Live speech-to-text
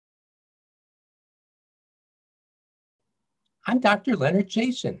I'm Dr. Leonard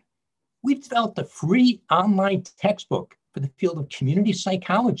Jason. We've developed a free online textbook for the field of community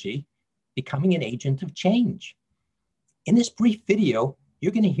psychology, Becoming an Agent of Change. In this brief video,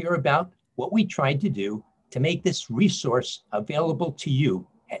 you're going to hear about what we tried to do to make this resource available to you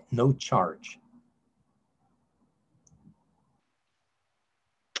at no charge.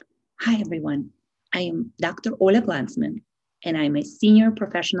 Hi, everyone. I am Dr. Ola Glansman, and I'm a senior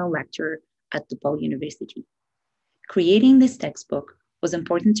professional lecturer at DePaul University. Creating this textbook was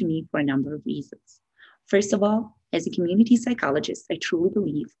important to me for a number of reasons. First of all, as a community psychologist, I truly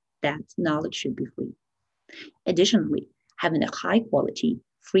believe that knowledge should be free. Additionally, having a high quality,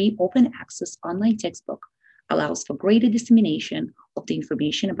 free, open access online textbook allows for greater dissemination of the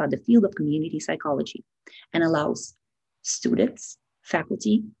information about the field of community psychology and allows students,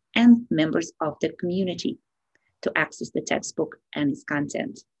 faculty, and members of the community to access the textbook and its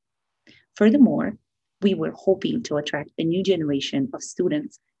content. Furthermore, we were hoping to attract a new generation of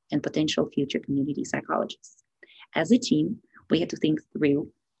students and potential future community psychologists. As a team, we had to think through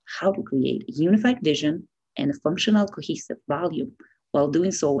how to create a unified vision and a functional, cohesive volume while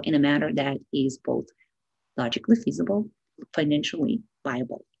doing so in a manner that is both logically feasible, financially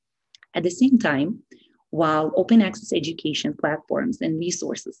viable. At the same time, while open access education platforms and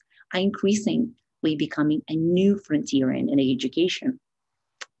resources are increasingly becoming a new frontier in education,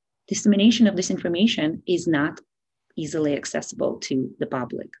 dissemination of this information is not easily accessible to the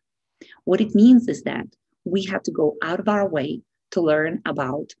public. What it means is that we have to go out of our way to learn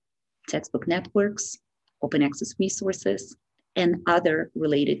about textbook networks, open access resources, and other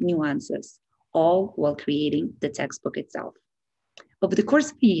related nuances, all while creating the textbook itself. Over the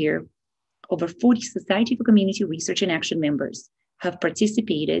course of a year, over 40 Society for Community Research and Action members have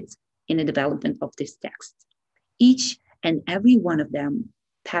participated in the development of this text. Each and every one of them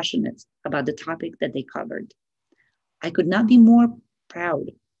passionate about the topic that they covered. I could not be more proud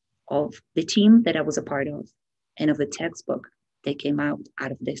of the team that I was a part of and of the textbook that came out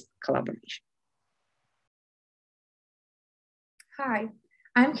of this collaboration. Hi,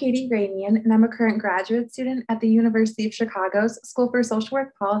 I'm Katie Granian, and I'm a current graduate student at the University of Chicago's School for Social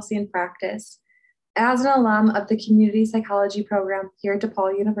Work Policy and Practice. As an alum of the Community Psychology program here at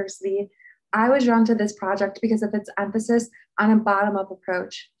DePaul University, I was drawn to this project because of its emphasis on a bottom-up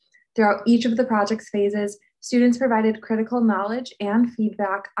approach. Throughout each of the project's phases, students provided critical knowledge and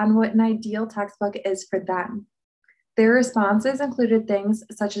feedback on what an ideal textbook is for them. Their responses included things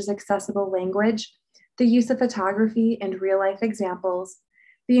such as accessible language, the use of photography and real-life examples,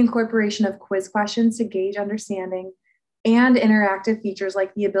 the incorporation of quiz questions to gauge understanding, and interactive features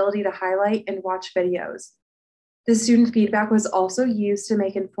like the ability to highlight and watch videos. The student feedback was also used to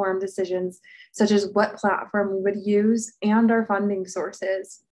make informed decisions, such as what platform we would use and our funding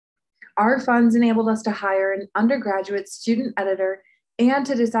sources. Our funds enabled us to hire an undergraduate student editor and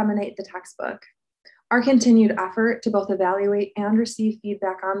to disseminate the textbook. Our continued effort to both evaluate and receive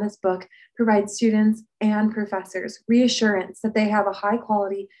feedback on this book provides students and professors reassurance that they have a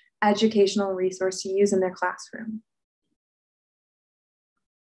high-quality educational resource to use in their classroom.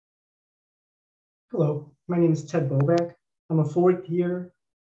 Hello, my name is Ted Bobak. I'm a fourth-year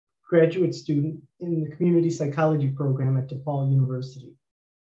graduate student in the Community Psychology program at DePaul University.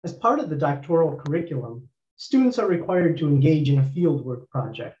 As part of the doctoral curriculum, students are required to engage in a fieldwork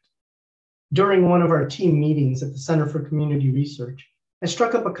project. During one of our team meetings at the Center for Community Research, I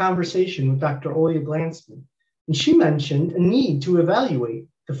struck up a conversation with Dr. Ola Glansman, and she mentioned a need to evaluate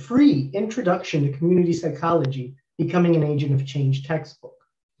the free Introduction to Community Psychology, Becoming an Agent of Change textbook.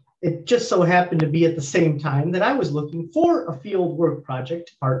 It just so happened to be at the same time that I was looking for a field work project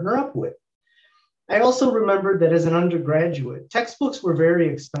to partner up with. I also remembered that as an undergraduate, textbooks were very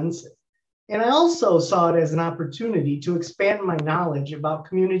expensive. And I also saw it as an opportunity to expand my knowledge about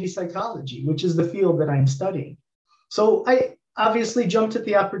community psychology, which is the field that I'm studying. So I obviously jumped at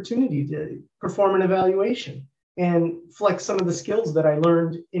the opportunity to perform an evaluation and flex some of the skills that I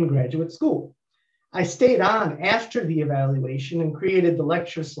learned in graduate school. I stayed on after the evaluation and created the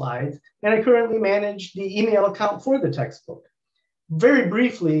lecture slides, and I currently manage the email account for the textbook. Very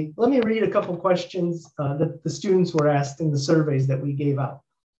briefly, let me read a couple questions that the students were asked in the surveys that we gave out.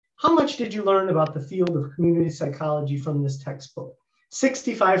 How much did you learn about the field of community psychology from this textbook?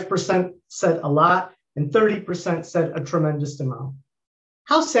 65% said a lot, and 30% said a tremendous amount.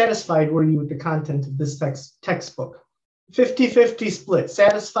 How satisfied were you with the content of this textbook? 50-50 split,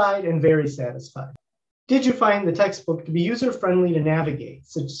 satisfied and very satisfied. Did you find the textbook to be user-friendly to navigate,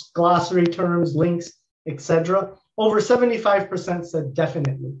 such as glossary terms, links, etc.? Over 75% said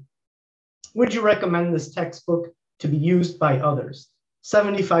definitely. Would you recommend this textbook to be used by others?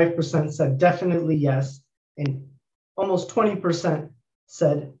 75% said definitely yes, and Almost 20%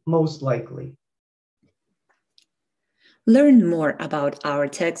 said most likely. Learn more about our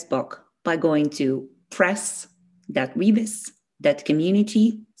textbook by going to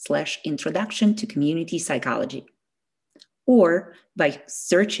press.rebus.community/introduction to community psychology, or by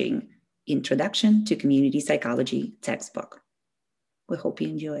searching Introduction to Community Psychology textbook. We hope you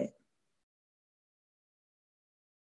enjoy it.